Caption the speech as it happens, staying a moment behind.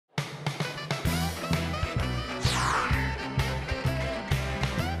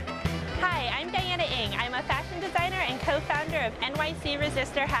of NYC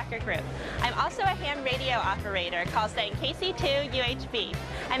Resistor Hacker Group. I'm also a ham radio operator, call sign KC2UHB.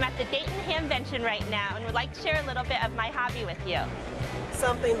 I'm at the Dayton Ham Bench right now and would like to share a little bit of my hobby with you.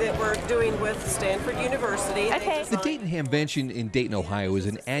 Something that we're doing with Stanford University. Okay. The Dayton Ham Bench in Dayton, Ohio is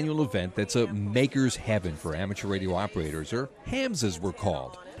an annual event that's a maker's heaven for amateur radio operators, or hams as we're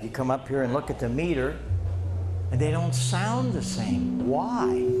called. You come up here and look at the meter, and they don't sound the same. Why?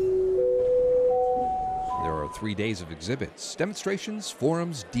 There are 3 days of exhibits, demonstrations,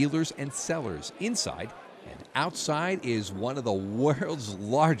 forums, dealers, and sellers inside, and outside is one of the world's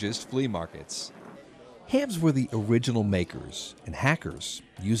largest flea markets. Hams were the original makers and hackers,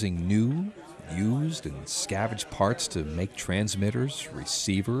 using new, used, and scavenged parts to make transmitters,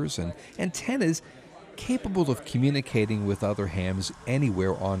 receivers, and antennas capable of communicating with other hams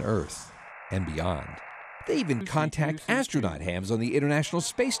anywhere on Earth and beyond. They even contact astronaut hams on the International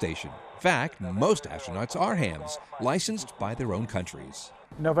Space Station. In fact, most astronauts are hams, licensed by their own countries.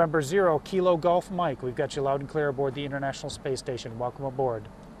 November 0, Kilo Golf Mike. We've got you loud and clear aboard the International Space Station. Welcome aboard.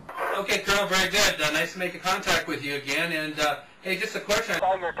 Okay, Colonel, very good. Nice to make a contact with you again. And hey, just a question. I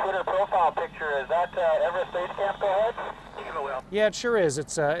saw your Twitter profile picture. Is that Everest Base Camp? Go ahead. Yeah, it sure is.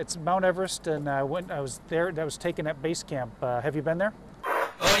 It's Mount Everest, and I was there. That was taken at base camp. Have you been there?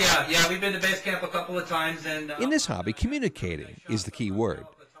 Oh yeah, we've been to base camp a couple of times. And in this hobby, communicating is the key word.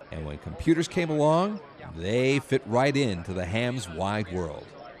 And when computers came along, they fit right into the ham's wide world.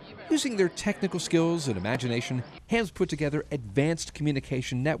 Using their technical skills and imagination, hams put together advanced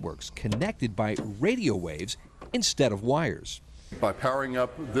communication networks connected by radio waves instead of wires. By powering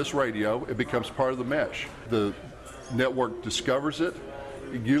up this radio, it becomes part of the mesh. The network discovers it,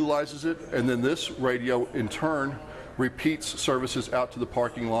 utilizes it, and then this radio in turn repeats services out to the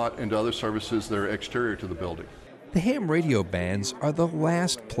parking lot and to other services that are exterior to the building. The ham radio bands are the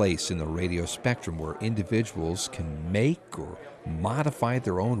last place in the radio spectrum where individuals can make or modify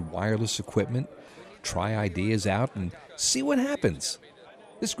their own wireless equipment, try ideas out, and see what happens.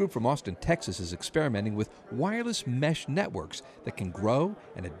 This group from Austin, Texas is experimenting with wireless mesh networks that can grow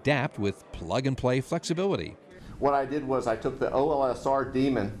and adapt with plug-and-play flexibility. What I did was I took the OLSR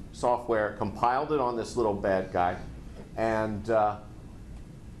daemon software, compiled it on this little bad guy, and got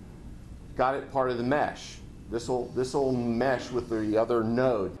it part of the mesh. This will mesh with the other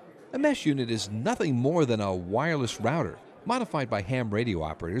node. A mesh unit is nothing more than a wireless router modified by ham radio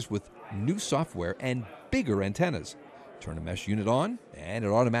operators with new software and bigger antennas. Turn a mesh unit on, and it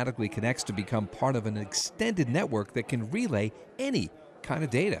automatically connects to become part of an extended network that can relay any kind of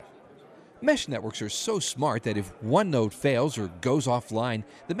data. Mesh networks are so smart that if one node fails or goes offline,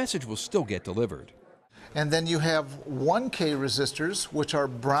 the message will still get delivered. And then you have 1K resistors, which are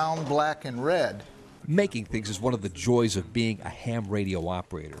brown, black, and red. Making things is one of the joys of being a ham radio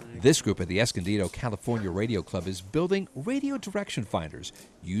operator. This group at the Escondido, California Radio Club is building radio direction finders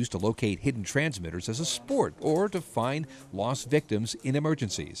used to locate hidden transmitters as a sport or to find lost victims in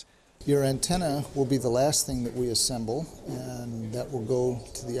emergencies. Your antenna will be the last thing that we assemble, and that will go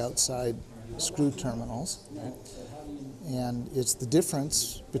to the outside screw terminals. And it's the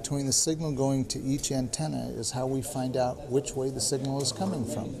difference between the signal going to each antenna is how we find out which way the signal is coming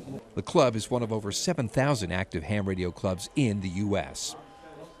from. The club is one of over 7,000 active ham radio clubs in the U.S.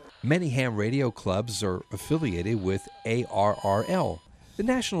 Many ham radio clubs are affiliated with ARRL, the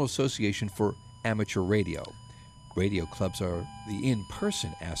National Association for Amateur Radio. Radio clubs are the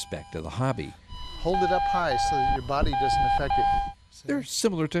in-person aspect of the hobby. Hold it up high so that your body doesn't affect it. They're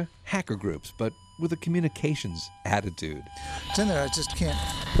similar to hacker groups, but with a communications attitude. It's in there, I just can't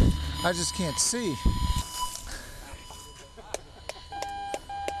see.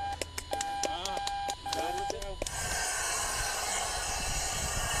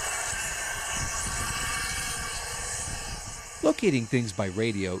 Locating things by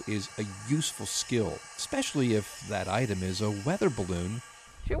radio is a useful skill, especially if that item is a weather balloon.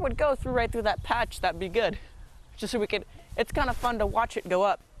 If it would go right through that patch, that'd be good. Just so we could, it's kind of fun to watch it go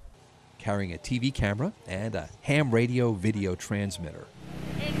up. Carrying a TV camera and a ham radio video transmitter.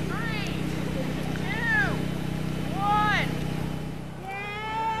 In 3, 2, 1.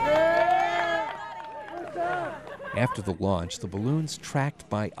 After the launch, the balloon's tracked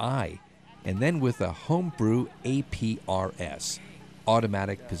by eye, and then with a homebrew APRS,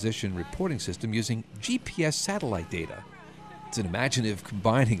 automatic position reporting system using GPS satellite data. It's an imaginative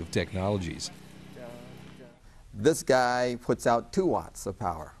combining of technologies. This guy puts out 2 watts of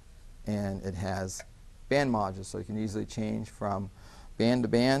power, and it has band modules, so you can easily change from band to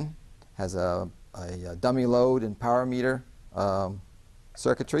band, has a dummy load and power meter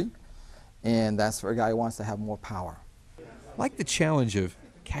circuitry, and that's for a guy who wants to have more power. Like the challenge of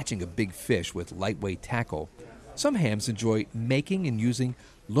catching a big fish with lightweight tackle, Some hams enjoy making and using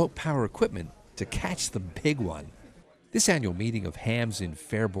low-power equipment to catch the big one. This annual meeting of hams in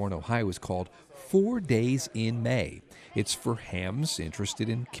Fairborn, Ohio is called 4 Days in May. It's for hams interested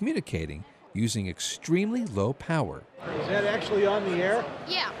in communicating using extremely low power. Is that actually on the air?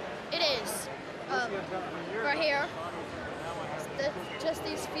 Yeah, it is. Right here. Just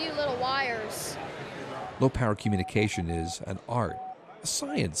these few little wires. Low-power communication is an art, a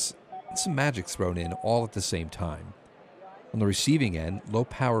science, and some magic thrown in all at the same time. On the receiving end, low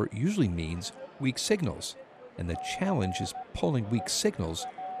power usually means weak signals, and the challenge is pulling weak signals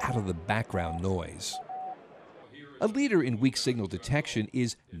out of the background noise. A leader in weak signal detection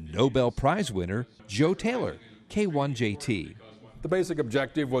is Nobel Prize winner Joe Taylor, K1JT. The basic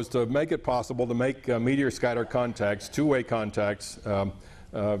objective was to make it possible to make meteor scatter contacts, two-way contacts,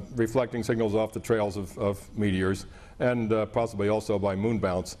 reflecting signals off the trails of meteors, and possibly also by moon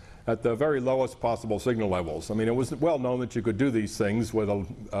bounce, at the very lowest possible signal levels. I mean, it was well known that you could do these things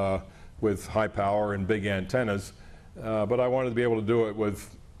with high power and big antennas, but I wanted to be able to do it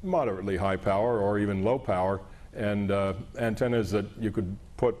with moderately high power or even low power, and antennas that you could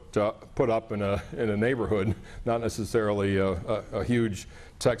put up in a neighborhood, not necessarily a huge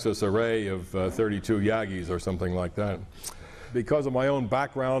Texas array of 32 Yagis or something like that. Because of my own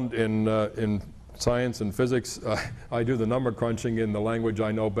background in science and physics, I do the number crunching in the language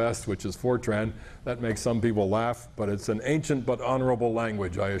I know best, which is Fortran. That makes some people laugh, but it's an ancient but honorable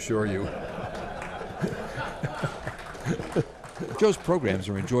language, I assure you. Joe's programs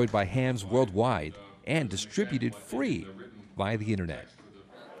are enjoyed by hams worldwide and distributed free via the internet.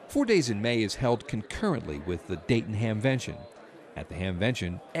 4 Days in May is held concurrently with the Dayton Ham Bench. At the Ham Bench,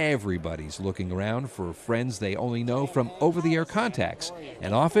 everybody's looking around for friends they only know from over-the-air contacts,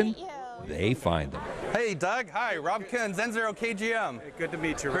 and often they find them. Hey, Doug. Hi, Rob Kuhn, Zen0KGM. Hey, good to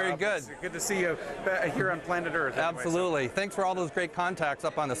meet you, Very Rob. good. It's good to see you here on planet Earth. Absolutely. Thanks for all those great contacts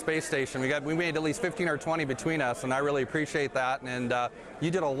up on the space station. We made at least 15 or 20 between us, and I really appreciate that. And you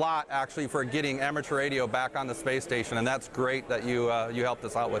did a lot, actually, for getting amateur radio back on the space station, and that's great that you helped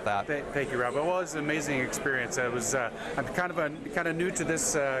us out with that. Thank you, Rob. Well, it was an amazing experience. I'm kind of new to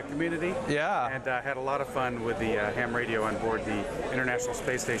this community. Yeah. And had a lot of fun with the ham radio on board the International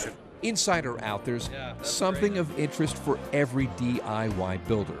Space Station. Inside or out, there's something of interest for every DIY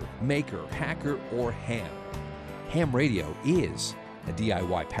builder, maker, hacker, or ham. Ham radio is a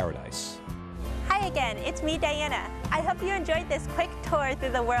DIY paradise. Hi again, it's me, Diana. I hope you enjoyed this quick tour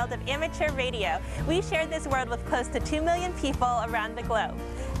through the world of amateur radio. We share this world with close to 2 million people around the globe.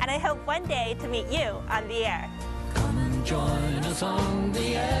 And I hope one day to meet you on the air. Come and join us on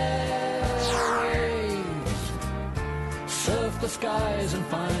the airwaves. Surf the skies and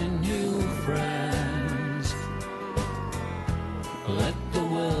find new friends. Let the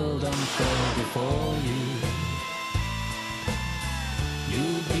world unfold before you.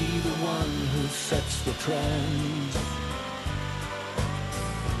 You'll be the one who sets the trends.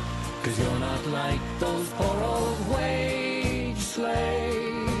 'Cause you're not like those poor old wage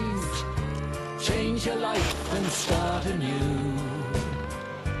slaves. Change your life and start anew.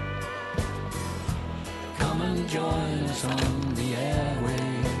 Come and join us on the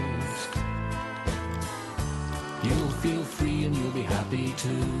airwaves. You'll feel free and you'll be happy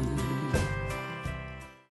too.